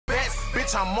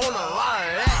bitch, I'm on a lot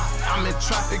of that. I'm in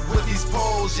traffic with these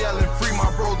poles, yelling free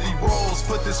my brody rolls.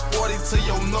 Put this 40 to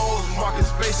your nose, marking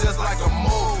space just like a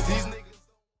mole. These niggas.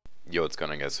 Yo, what's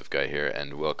going on, guys? SwiftGaia here,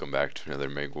 and welcome back to another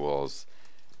Mig Walls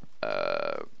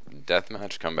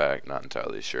Deathmatch comeback. Not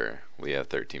entirely sure. We have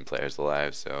 13 players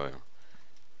alive, so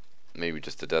maybe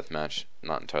just a deathmatch.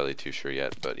 Not entirely too sure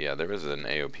yet, but yeah, there was an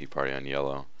AOP party on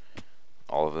yellow.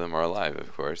 All of them are alive,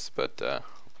 of course, but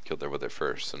killed their wither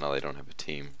first, so now they don't have a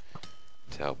team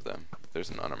to help them. There's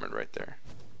an unarmored right there.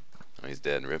 Oh, he's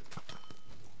dead. Rip.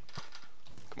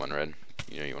 Come on, Red.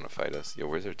 You know you want to fight us. Yo,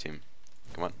 where's our team?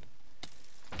 Come on.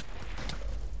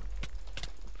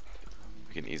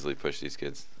 We can easily push these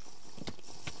kids.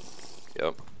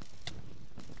 Yep.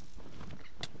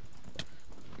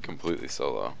 Completely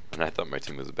solo. And I thought my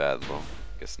team was bad, well,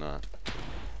 guess not.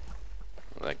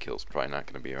 Well, that kill's probably not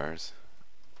going to be ours.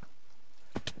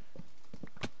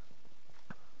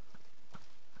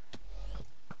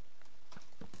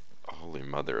 Holy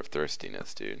mother of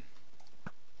thirstiness, dude.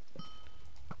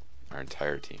 Our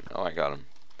entire team. Oh, I got him.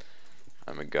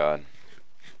 I'm a god.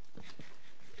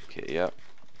 Okay, yep.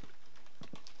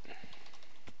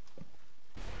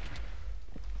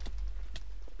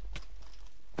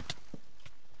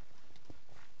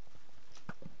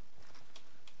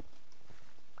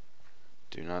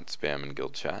 Do not spam in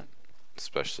guild chat,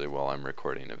 especially while I'm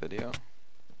recording a video.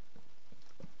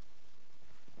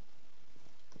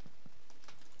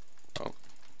 Oh,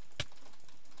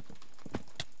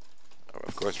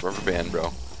 of course, rubber band, bro.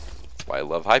 That's why I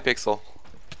love HYPIXEL.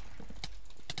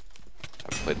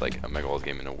 I've played like a Mega Walls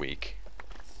game in a week.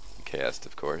 KS'd,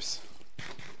 of course.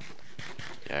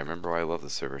 Yeah, I remember why I love the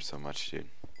server so much, dude.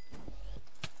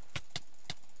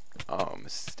 Oh,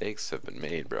 mistakes have been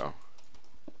made, bro.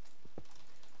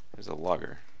 There's a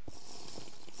logger.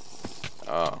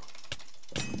 Oh.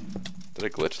 Did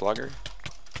it glitch logger?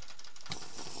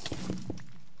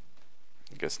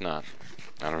 I guess not.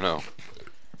 I don't know.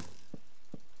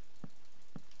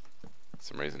 For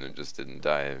some reason it just didn't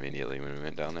die immediately when we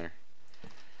went down there.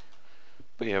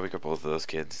 But yeah, we got both of those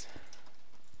kids.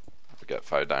 We got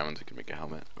 5 diamonds, we can make a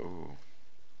helmet. Ooh.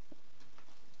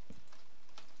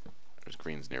 There's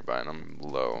greens nearby and I'm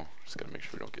low. Just gotta make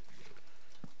sure we don't get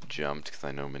jumped, because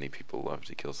I know many people love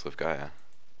to kill SwiftGaia.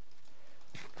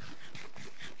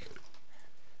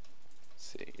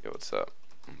 See, yo, what's up?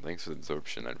 Thanks for the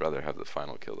absorption. I'd rather have the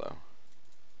final kill though.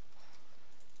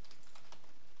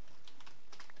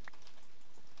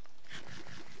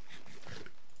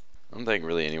 I don't think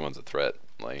really anyone's a threat.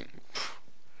 Like,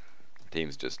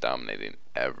 team's just dominating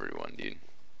everyone, dude.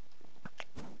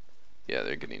 Yeah,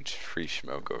 they're getting free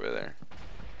smoke over there.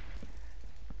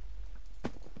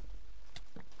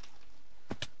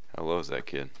 How low is that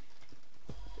kid?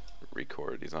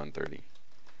 Record, he's on 30.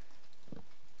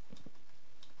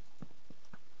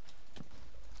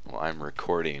 Well, I'm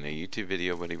recording a YouTube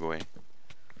video, buddy boy.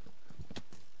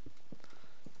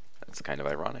 That's kind of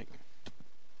ironic.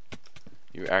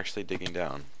 You're actually digging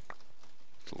down.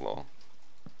 Lol.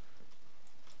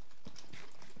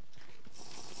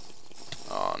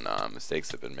 Oh nah,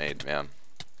 mistakes have been made, man.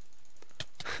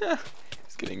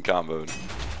 He's getting comboed.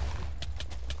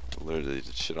 Literally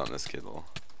just shit on this kid.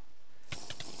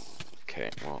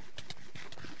 Okay, well,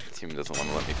 the team doesn't want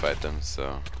to let me fight them,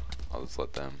 so I'll just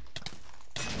let them.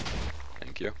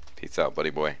 Thank you. Peace out, buddy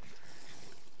boy.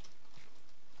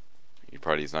 Your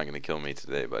party's not gonna kill me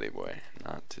today, buddy boy.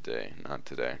 Not today. Not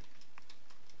today.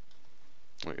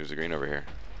 Wait, there's a green over here.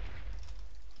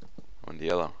 One to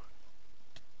yellow.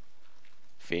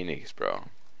 Phoenix, bro.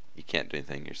 You can't do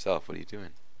anything yourself. What are you doing?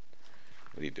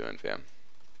 What are you doing, fam?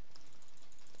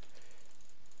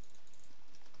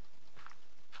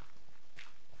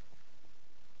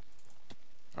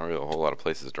 Not really a whole lot of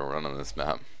places to run on this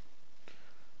map.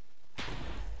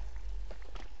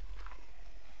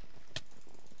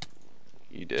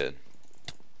 You did.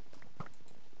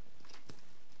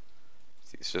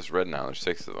 See, it's just red now. There's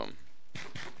 6 of them.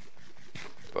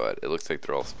 But it looks like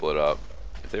they're all split up.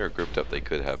 If they were grouped up, they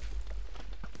could have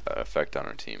an effect on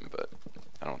our team, but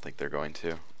I don't think they're going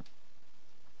to.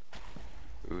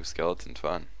 Ooh, skeleton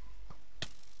fun.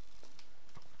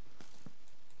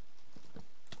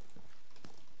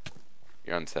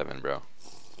 You're on 7, bro.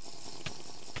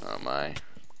 Oh my.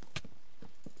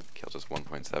 Kill just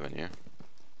 1.7 you.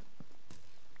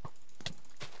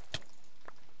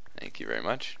 Thank you very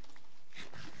much.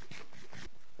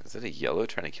 Is that a yellow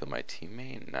trying to kill my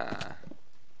teammate? Nah.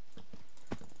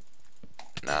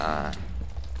 Nah. Is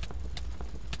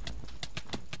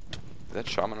that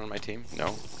shaman on my team?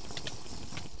 No.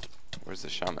 Where's the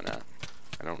shaman at?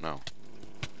 I don't know.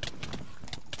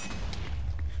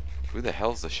 Who the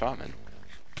hell's the shaman?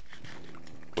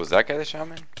 Was that guy the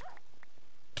shaman?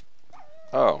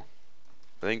 Oh.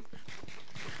 I think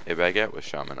a baguette was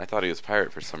shaman. I thought he was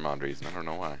pirate for some odd reason. I don't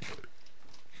know why.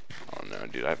 Oh no,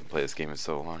 dude, I haven't played this game in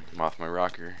so long. I'm off my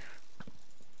rocker.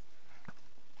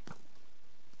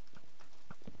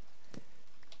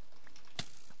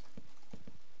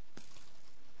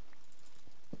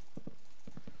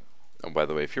 Oh, by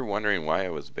the way, if you're wondering why I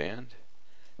was banned,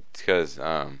 it's because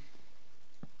me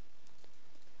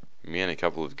and a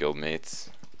couple of guildmates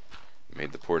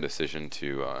made the poor decision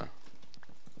to,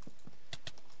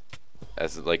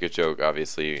 as like a joke,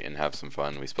 obviously, and have some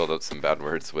fun. We spelled out some bad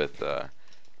words with the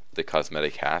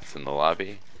cosmetic hats in the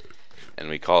lobby, and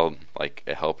we called like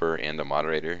a helper and a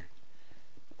moderator,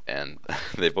 and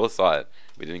they both saw it.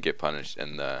 We didn't get punished,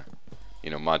 and the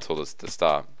mod told us to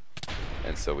stop,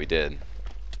 and so we did.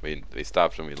 We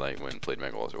stopped and we like went and played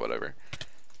Mega Walls or whatever.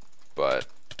 But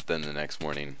then the next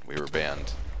morning we were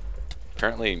banned.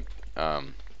 Apparently,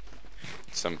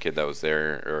 some kid that was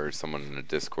there or someone in a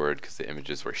Discord, because the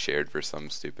images were shared for some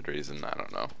stupid reason. I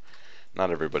don't know.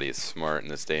 Not everybody is smart in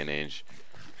this day and age.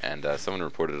 And someone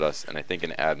reported us, and I think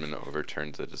an admin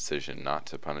overturned the decision not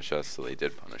to punish us, so they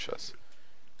did punish us.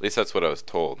 At least that's what I was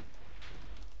told.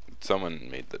 Someone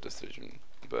made the decision,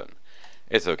 but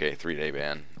it's okay. 3-day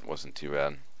ban wasn't too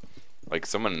bad. Like,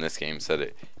 someone in this game said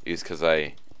it was because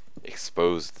I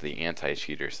exposed the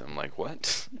anti-cheaters. I'm like,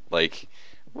 what? Like,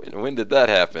 when did that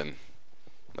happen?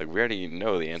 Like, we already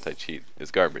know the anti-cheat is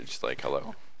garbage. Like,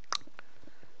 hello.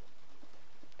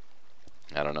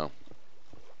 I don't know.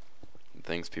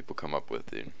 Things people come up with,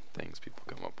 dude. Things people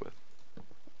come up with.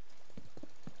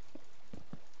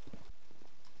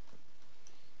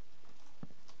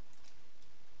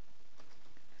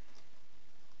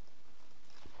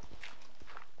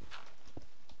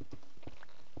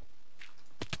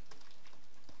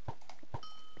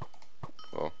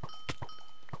 Well,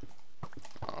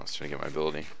 I was trying to get my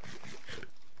ability.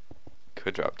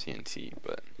 Could drop TNT,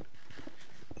 but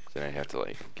then I'd have to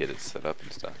like get it set up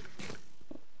and stuff.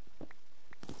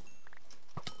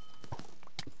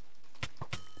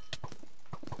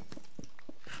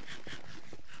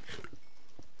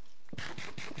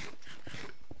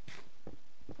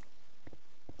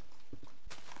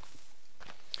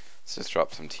 Let's just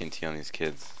drop some TNT on these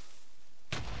kids.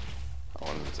 Oh,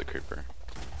 one of them's a creeper.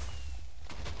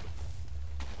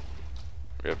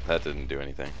 Yep, that didn't do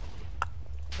anything.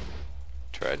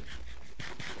 Tried.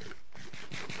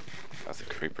 That's a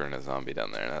creeper and a zombie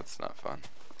down there. That's not fun.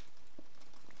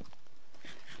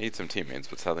 Need some teammates,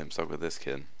 but sadly I'm stuck with this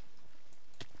kid.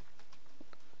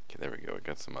 Okay, there we go. We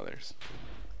got some others.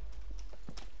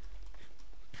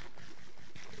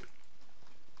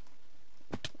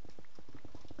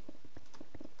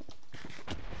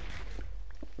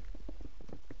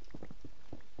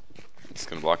 Just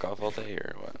gonna block off all day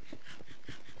or what?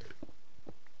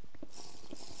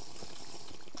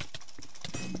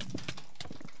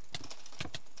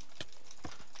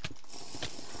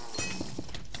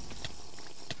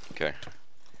 Okay.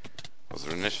 I was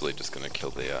initially just gonna kill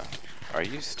the, are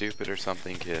you stupid or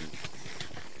something, kid?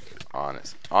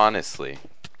 Honestly.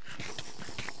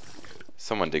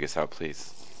 Someone dig us out,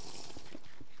 please.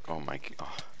 Oh my god.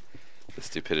 Oh, the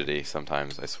stupidity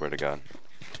sometimes, I swear to God.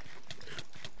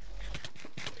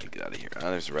 Get out of here. Oh,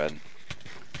 there's red.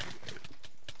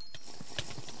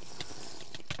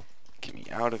 Get me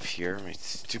out of here, my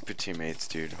stupid teammates,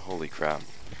 dude. Holy crap.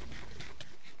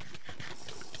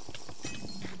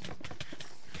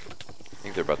 I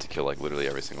think they're about to kill like literally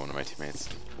every single one of my teammates.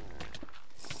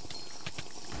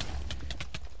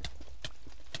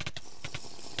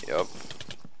 Yep.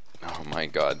 Oh my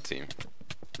god, team.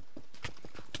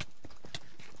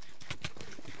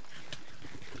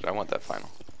 Dude, I want that final.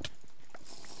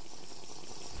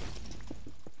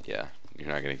 Yeah, you're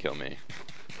not gonna kill me.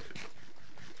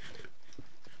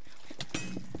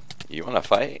 You wanna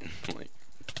fight? Like,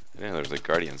 I didn't know there was a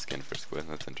guardian skin for Squid.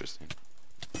 That's interesting.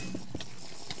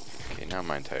 Okay, now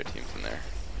my entire team's in there.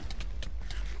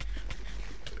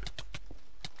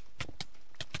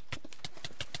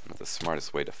 Not the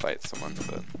smartest way to fight someone,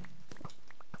 but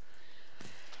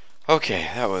okay,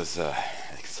 that was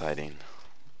exciting.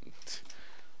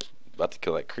 About to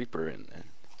kill that creeper, and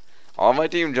all my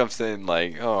team jumps in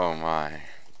like, oh my.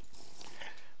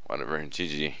 Whatever,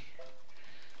 GG.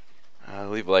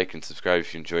 Leave a like and subscribe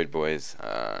if you enjoyed, boys.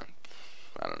 I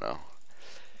don't know.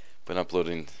 Been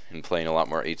uploading and playing a lot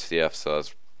more HCF, so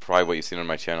that's probably what you've seen on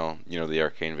my channel. You know, the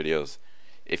arcane videos.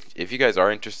 If you guys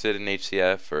are interested in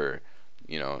HCF or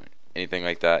anything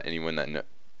like that, anyone that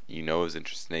is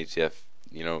interested in HCF,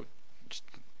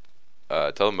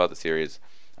 tell them about the series.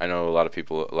 I know a lot of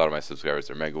people, a lot of my subscribers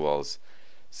are Mega Walls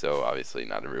So obviously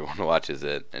not everyone watches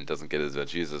it and doesn't get as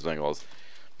much views as my goals.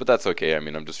 But that's okay. I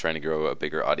mean, I'm just trying to grow a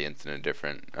bigger audience in a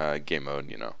different game mode,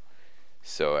 you know.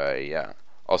 So yeah.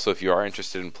 Also, if you are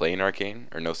interested in playing Arcane,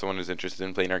 or know someone who's interested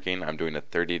in playing Arcane, I'm doing a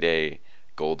 30-day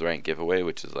gold rank giveaway,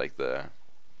 which is like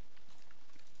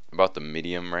about the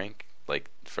medium rank. Like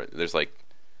there's like,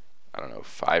 I don't know,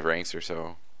 5 ranks or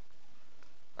so.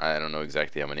 I don't know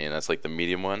exactly how many, and that's like the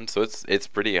medium one. So it's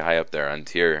pretty high up there on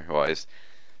tier wise.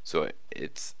 So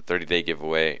it's 30-day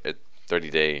giveaway,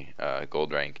 30-day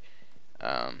gold rank.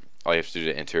 All you have to do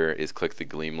to enter is click the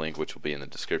Gleam link, which will be in the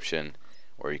description,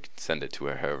 or you can send it to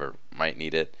whoever might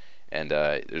need it. And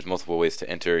there's multiple ways to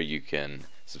enter. You can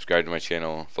subscribe to my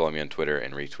channel, follow me on Twitter,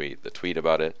 and retweet the tweet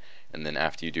about it. And then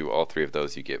after you do all 3 of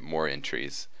those, you get more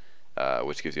entries,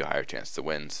 which gives you a higher chance to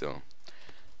win. So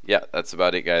yeah, that's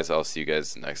about it, guys. I'll see you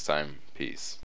guys next time. Peace.